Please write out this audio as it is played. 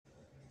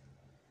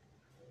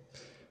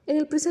En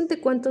el presente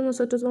cuento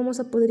nosotros vamos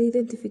a poder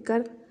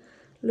identificar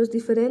los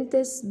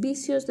diferentes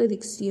vicios de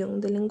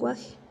dicción del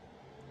lenguaje.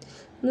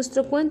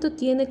 Nuestro cuento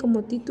tiene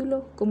como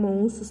título Como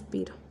un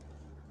suspiro.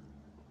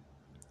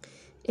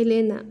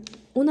 Elena,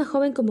 una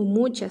joven como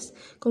muchas,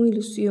 con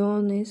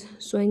ilusiones,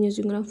 sueños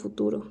y un gran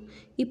futuro,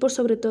 y por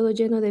sobre todo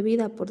lleno de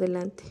vida por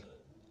delante.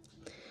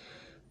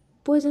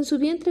 Pues en su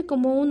vientre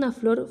como una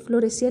flor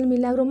florecía el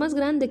milagro más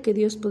grande que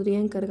Dios podría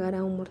encargar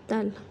a un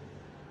mortal.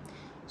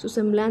 Su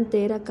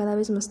semblante era cada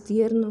vez más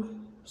tierno,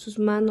 sus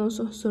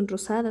manos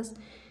sonrosadas,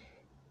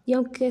 y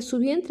aunque su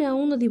vientre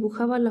aún no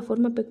dibujaba la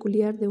forma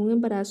peculiar de un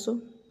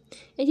embarazo,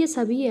 ella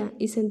sabía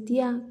y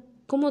sentía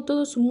cómo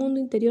todo su mundo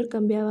interior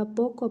cambiaba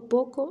poco a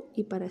poco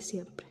y para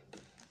siempre.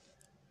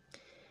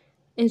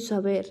 En su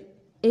haber,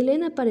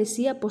 Elena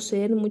parecía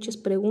poseer muchas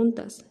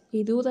preguntas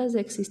y dudas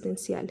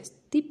existenciales,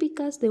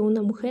 típicas de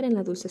una mujer en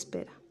la dulce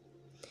espera.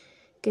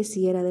 Que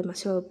si era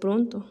demasiado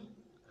pronto,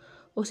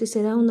 o si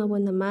será una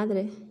buena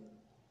madre,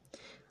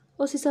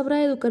 o si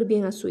sabrá educar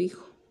bien a su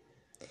hijo.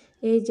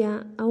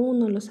 Ella aún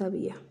no lo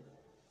sabía.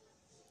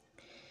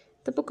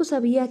 Tampoco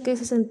sabía qué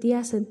se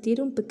sentía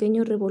sentir un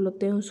pequeño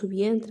revoloteo en su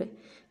vientre,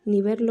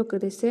 ni verlo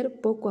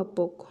crecer poco a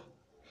poco,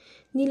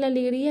 ni la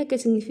alegría que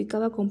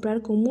significaba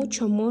comprar con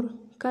mucho amor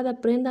cada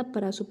prenda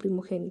para su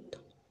primogénito,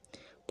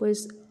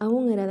 pues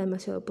aún era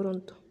demasiado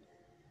pronto.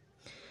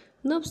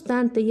 No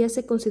obstante, ya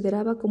se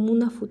consideraba como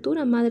una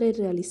futura madre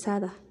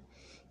realizada,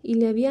 y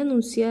le había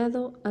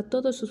anunciado a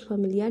todos sus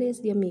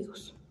familiares y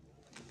amigos.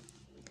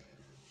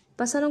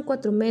 Pasaron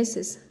 4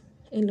 meses,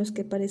 en los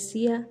que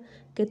parecía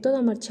que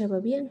todo marchaba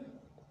bien.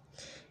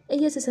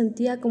 Ella se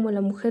sentía como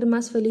la mujer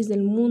más feliz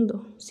del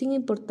mundo, sin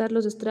importar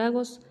los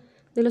estragos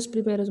de los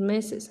primeros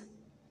meses.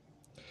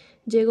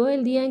 Llegó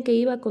el día en que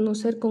iba a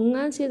conocer con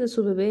ansia de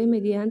su bebé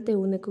mediante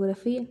una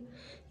ecografía,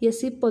 y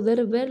así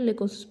poder verle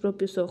con sus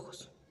propios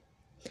ojos.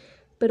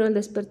 Pero al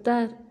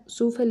despertar,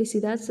 su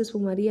felicidad se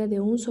esfumaría de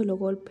un solo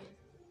golpe.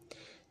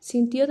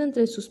 Sintió de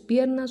entre sus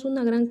piernas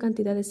una gran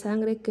cantidad de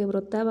sangre que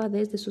brotaba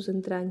desde sus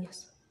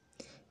entrañas.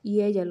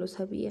 Y ella lo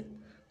sabía,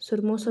 su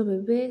hermoso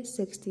bebé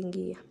se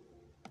extinguía.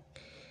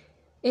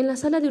 En la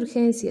sala de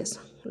urgencias,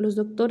 los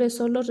doctores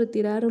solo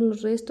retiraron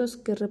los restos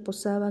que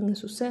reposaban en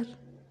su ser,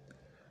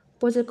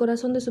 pues el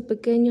corazón de su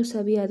pequeño se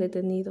había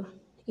detenido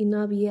y no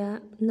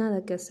había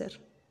nada que hacer.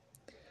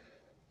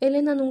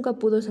 Elena nunca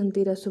pudo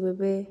sentir a su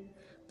bebé,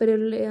 pero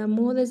le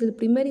amó desde el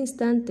primer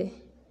instante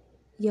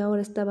y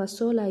ahora estaba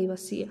sola y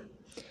vacía,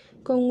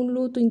 con un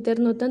luto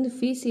interno tan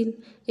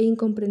difícil e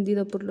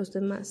incomprendido por los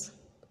demás.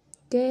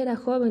 Que era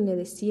joven, le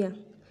decía,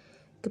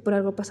 que por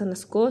algo pasan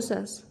las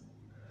cosas,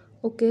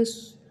 o que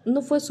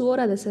no fue su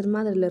hora de ser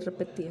madre, le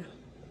repetía.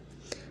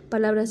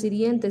 Palabras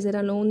hirientes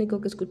eran lo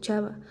único que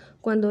escuchaba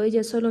cuando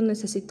ella solo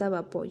necesitaba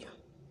apoyo.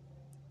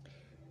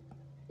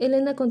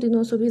 Elena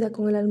continuó su vida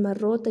con el alma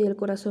rota y el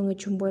corazón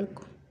hecho un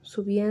vuelco.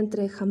 Su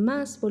vientre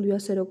jamás volvió a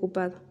ser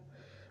ocupado.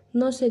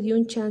 No se dio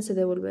un chance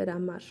de volver a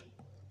amar.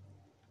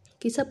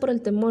 Quizá por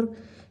el temor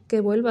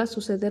que vuelva a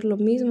suceder lo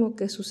mismo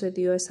que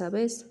sucedió esa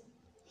vez.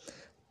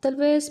 Tal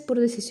vez por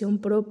decisión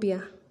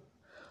propia,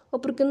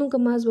 o porque nunca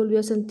más volvió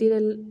a sentir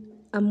el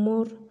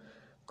amor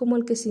como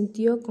el que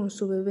sintió con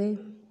su bebé.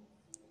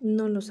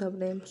 No lo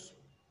sabremos.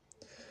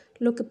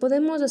 Lo que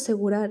podemos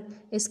asegurar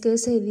es que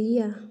ese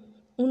día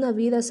una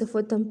vida se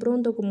fue tan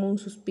pronto como un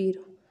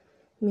suspiro,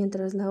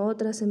 mientras la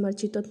otra se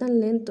marchitó tan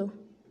lento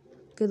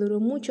que duró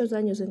muchos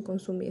años en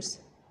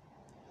consumirse.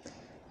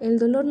 El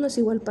dolor no es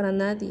igual para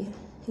nadie.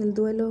 El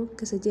duelo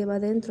que se lleva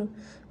adentro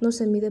no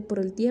se mide por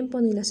el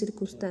tiempo ni las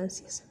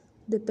circunstancias.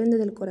 Depende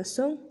del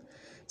corazón,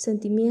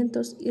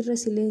 sentimientos y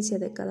resiliencia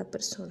de cada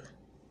persona.